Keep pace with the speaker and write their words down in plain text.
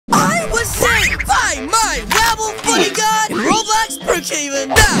Brookhaven.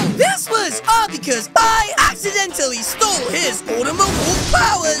 Now, this was all because I accidentally stole his ultimate wolf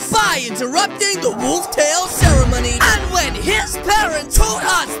powers by interrupting the wolf tail ceremony. And when his parents told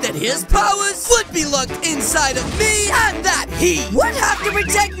us that his powers would be locked inside of me and that he would have to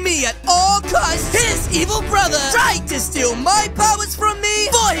protect me at all costs, his evil brother tried to steal my powers from me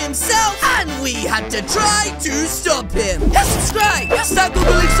for himself, and we had to try to stop him. Hit subscribe. Yes,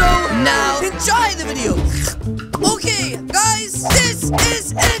 Calixo. Now, enjoy the video. Okay, guys, this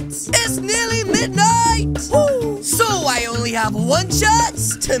is it. It's nearly midnight. Woo. So I only have one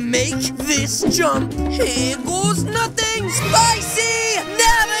chance to make this jump. Here goes nothing. Spicy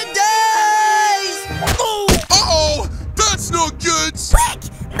never dies. Oh. Uh-oh, that's not good. Quick,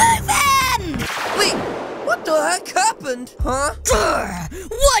 move in. Wait, what the heck happened? Huh?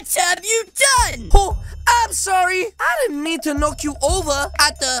 What have you done? Oh, I'm sorry. I didn't mean to knock you over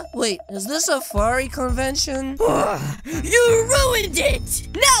at the... Wait, is this a furry convention? You ruined it.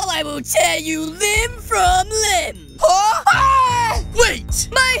 Now I will tear you limb from limb. Huh? Ah! Wait!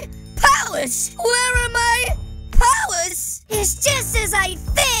 My powers! Where are my powers? It's just as I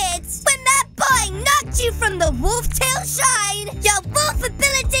feared. When that boy knocked you from the wolf tail shine, your wolf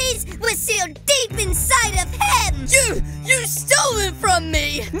abilities were sealed deep inside of him. You stole them from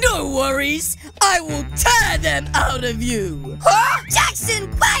me. No worries. I will tear them out of you. Huh? Jackson,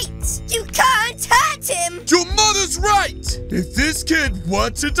 wait! You can't hurt him. Your mother's right. If this kid were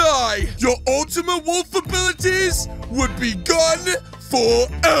to die, your ultimate wolf abilities would be gone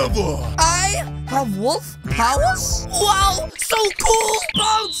forever. I have wolf powers? Wow, so cool!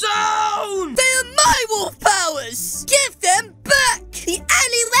 Bone Zone! They are my wolf powers. Give them back. The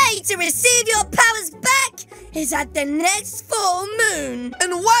only way to receive your powers back is at the next full moon.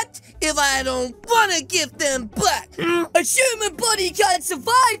 And what if I don't want to give them back? A human body can't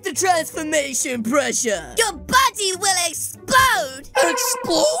survive the transformation pressure. Your body will explode.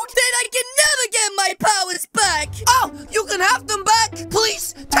 Explode? Then I can never get my powers back. Oh, you can have them back?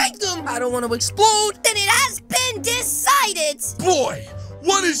 Please, take them. I don't want to explode. Then it has been decided. Boy,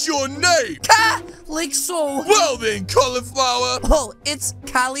 what is your name? Calixo. Well then, cauliflower. Oh, it's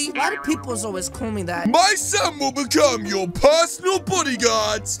Callie. Why do people always call me that? My son will become your personal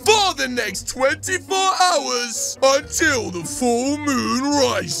bodyguard for the next 24 hours until the full moon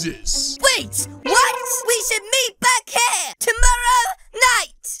rises. Wait, what? We should meet back here tomorrow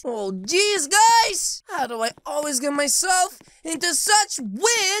night. Oh, geez, guys. How do I always get myself into such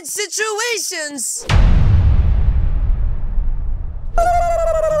weird situations?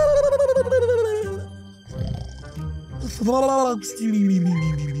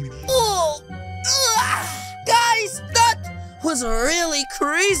 Oh, guys, that was a really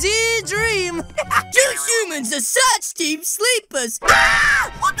crazy dream. You humans are such deep sleepers.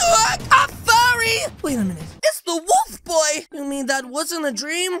 What the heck? A furry? Wait a minute. It's the wolf boy. You mean that wasn't a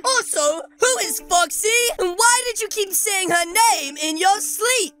dream? Also, who is Foxy? And why did you keep saying her name in your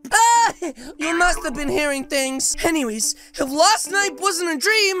sleep? You must have been hearing things. Anyways, if last night wasn't a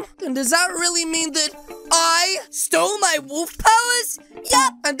dream, then does that really mean that I stole my wolf powers?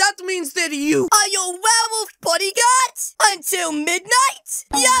 Yup. And that means that you are your werewolf bodyguards until midnight?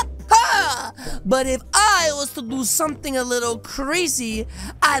 Yup. Ha! But if I was to do something a little crazy,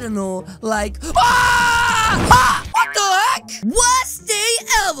 I don't know, like ah! What the heck? Worst day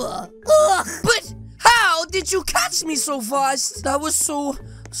ever. Ugh. But how did you catch me so fast? That was so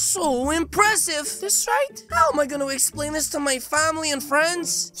impressive. This right? How am I gonna explain this to my family and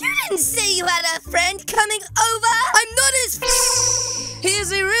friends? You didn't say you had a friend coming over. I'm not his He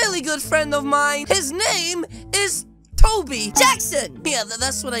is a really good friend of mine. His name is Toby. Jackson. Yeah,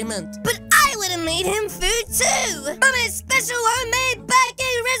 that's what I meant. But I would have made him food too. Mama's special homemade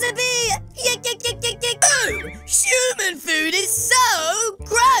baking recipe. Oh, human food is so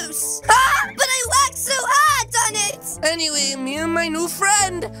gross. But I worked so hard on it. Anyway, me and my new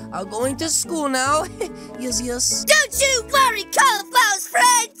friend are going to school now. Yes. Don't you worry, cauliflower's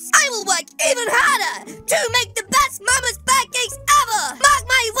friends. I will work even harder to make the best mama's pancakes ever. Mark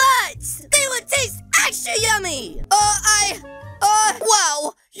my words. They will taste extra yummy.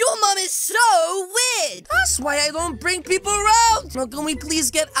 Wow, your mom is so weird. That's why I don't bring people around. Now, can we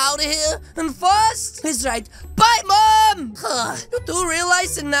please get out of here and fast? That's right. Bye, Mom. You do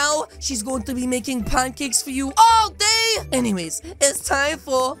realize that now she's going to be making pancakes for you all day? Anyways, it's time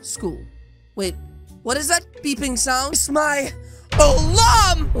for school. Wait, what is that beeping sound? It's my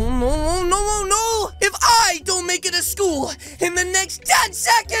alarm! Oh, no. If I don't make it to school in the next 10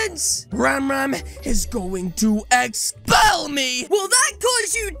 seconds, Ram is going to expel me. Will that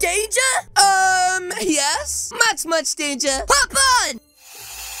cause you danger? Yes. Much danger. Hop on!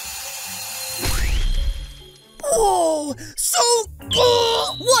 Whoa, so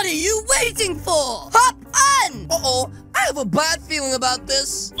Oh, what are you waiting for? Hop on! Uh-oh, I have a bad feeling about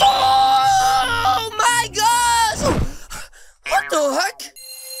this. Oh my gosh! What the heck?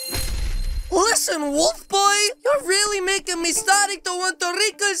 Listen, Wolf Boy, you're really making me starting to want to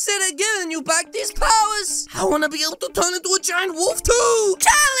reconsider giving you back these powers. I want to be able to turn into a giant wolf too.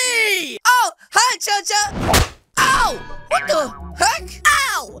 Callie! Oh, hi, Cha-Cha. Ow! What the heck?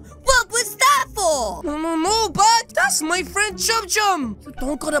 Ow! What was that for? No, but that's my friend Chum Chum. You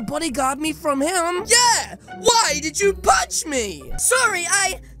don't gotta bodyguard me from him. Yeah! Why did you punch me? Sorry,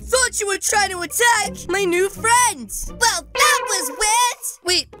 I thought you were trying to attack my new friend. Well, that was weird.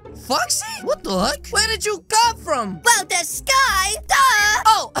 Wait, Foxy? What the heck? Where did you come from? Well, the sky, duh.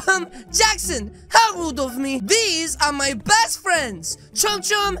 Oh, Jackson, how rude of me. These are my best friends, Chum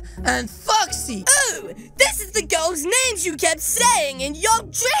Chum and Foxy. Ooh, this is the girl's names you kept saying in your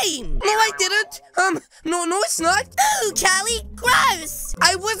dream. No, I didn't. No, it's not. Ooh, Callie, gross.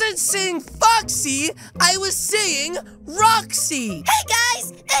 I wasn't saying Foxy, I was saying Roxy. Hey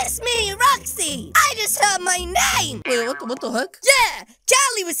guys, it's me, Roxy. I just heard my name. Wait, what the heck? Yeah,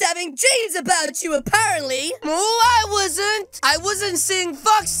 Callie was having dreams about you apparently. No, I wasn't. I wasn't saying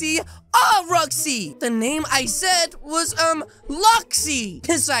Foxy or Roxy. The name I said was, Loxy.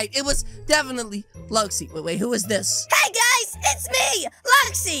 That's right, it was definitely Loxy. Wait, who is this? Hey guys, it's me,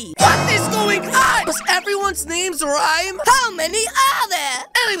 Loxy. What is going on? Does everyone's names rhyme? How many are there?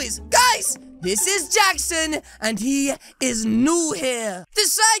 Anyways, guys, this is Jackson, and he is new here.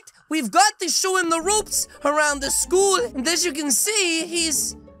 This site, we've got to show him the ropes around the school, and as you can see,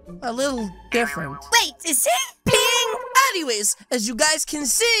 he's a little different. Wait, is he peeing? Anyways, as you guys can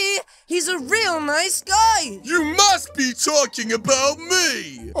see, he's a real nice guy. You must be talking about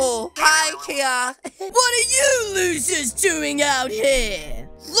me. Oh, hi, Kia. What are you losers doing out here?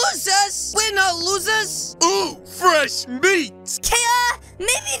 Losers? We're not losers. Ooh, fresh meat. Kia,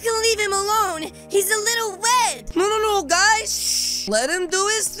 maybe you can leave him alone. He's a little weird. No, guys. Shh. Let him do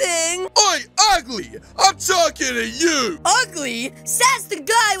his thing. Oi, ugly. I'm talking to you. Ugly? Says the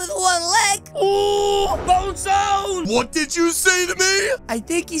guy with one leg. Ooh, bone zone. What did you say to me? I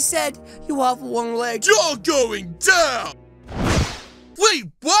think he said you have one leg. You're going down. Wait,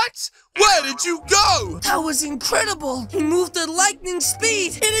 what? Where did you go? That was incredible. He moved at lightning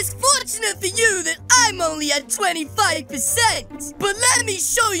speed. It is fortunate for you that I'm only at 25%. But let me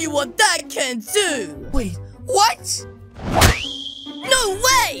show you what that can do. Wait, what? No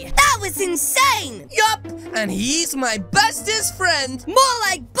way! That was insane! Yup, and he's my bestest friend. More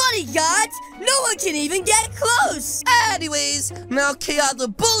like bodyguards. No one can even get close. Anyways, now Kia the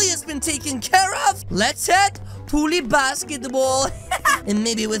bully has been taken care of. Let's head to basketball. And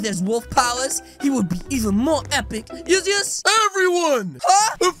maybe with his wolf powers, he would be even more epic. Yes? Everyone!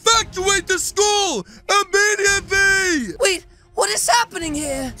 Huh? Evacuate the school! Immediately! Wait, what is happening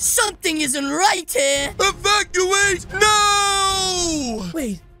here? Something isn't right here. Evacuate now!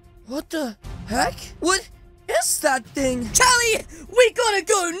 Wait, what the heck? What is that thing? Callie, we gotta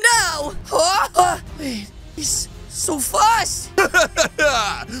go now. Huh? Wait, he's so fast.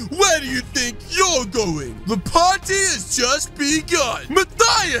 Where do you think you're going? The party has just begun.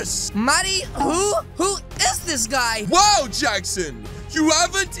 Matthias! Maddie, who? Who is this guy? Wow, Jackson! You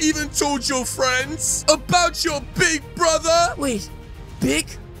haven't even told your friends about your big brother? Wait, big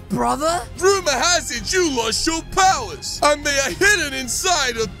brother? Rumor has it you lost your powers, and they are hidden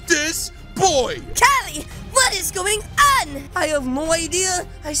inside of this boy. Callie, what is going on? I have no idea,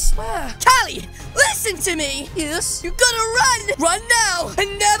 I swear. Callie, listen to me. Yes? You gotta run. Run now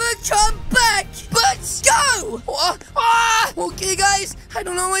and never come back. But go. Okay, guys, I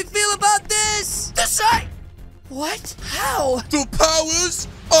don't know how I feel about this. This side. What? How? The powers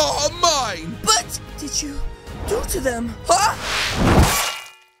are mine. But did you do to them? Huh?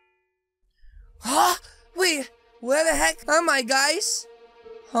 Huh? Wait, where the heck am I, guys?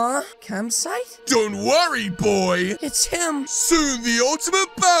 Huh? Campsite? Don't worry, boy. It's him. Soon the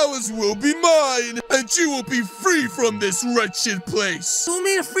ultimate powers will be mine, and you will be free from this wretched place. You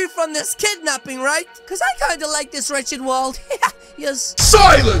mean free from this kidnapping, right? Because I kind of like this wretched world. Yes.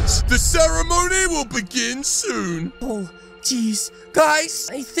 Silence! The ceremony will begin soon. Oh, jeez. Guys,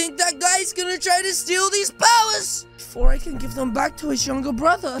 I think that guy's gonna try to steal these powers before I can give them back to his younger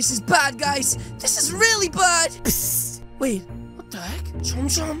brother. This is bad, guys. This is really bad. Psst. Wait. What the heck? Chum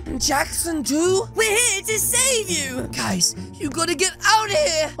Chum and Jackson too? We're here to save you. Guys, you gotta get out of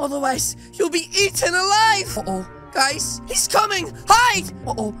here. Otherwise, you'll be eaten alive. Uh-oh. Guys, he's coming. Hide.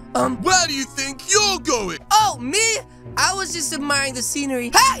 Uh-oh. Where do you think you're going? Oh, me? I was just admiring the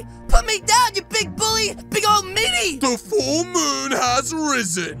scenery. Hey, put me down, you big bully. Big old meaty. The full moon has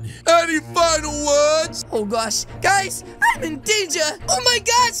risen. Any final words? Oh, gosh. Guys, I'm in danger. Oh, my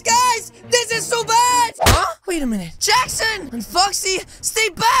gosh, guys. This is so bad. Huh? Wait a minute. Jackson and Foxy, stay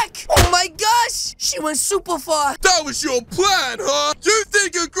back. Oh, my gosh. She went super far. That was your plan, huh? You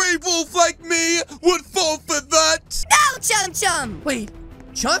think a grey wolf like me would fall for that? No, Chum Chum! Wait,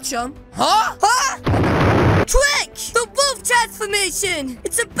 Chum Chum? Huh? Trick! The wolf transformation!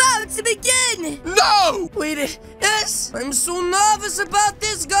 It's about to begin! No! Wait, it is? I'm so nervous about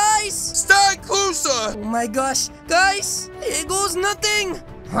this, guys. Stand closer! Oh my gosh. Guys, here goes nothing.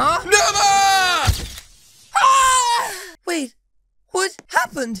 Huh? Never! Ah! Wait, what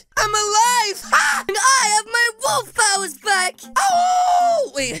happened? I'm alive! Ah! And I have my wolf powers back!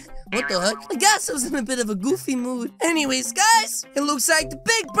 Oh! Wait, what the heck? I guess I was in a bit of a goofy mood. Anyways, guys, it looks like the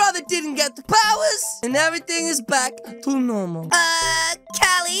big brother didn't get the powers, and everything is back to normal.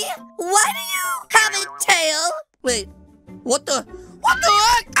 Callie, why do you have a tail? Wait, what the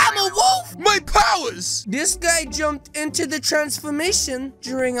heck? I'm a wolf! My powers! This guy jumped into the transformation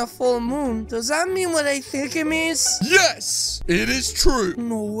during a full moon. Does that mean what I think it means? Yes, it is true.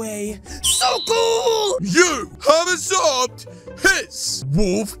 No way. So cool! You have absorbed his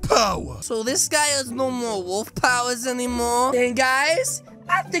wolf power. So this guy has no more wolf powers anymore. And guys,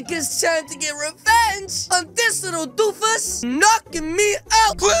 I think it's time to get revenge on this little doofus knocking me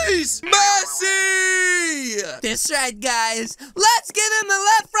out. Please, mercy! That's right, guys. Let's give him a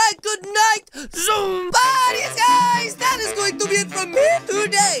left, right, good night. Zoom. Bodies, guys. That is going to be it from me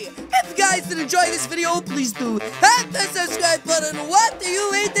today. If you guys did enjoy this video, please do hit the subscribe button. What are you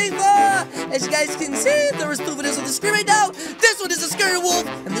waiting for? As you guys can see, there is 2 videos on the screen right now. This one is a scary wolf,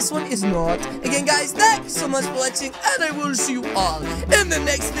 and this one is not. Again, guys, thanks so much for watching, and I will see you all in the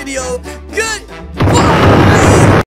next video. Goodbye.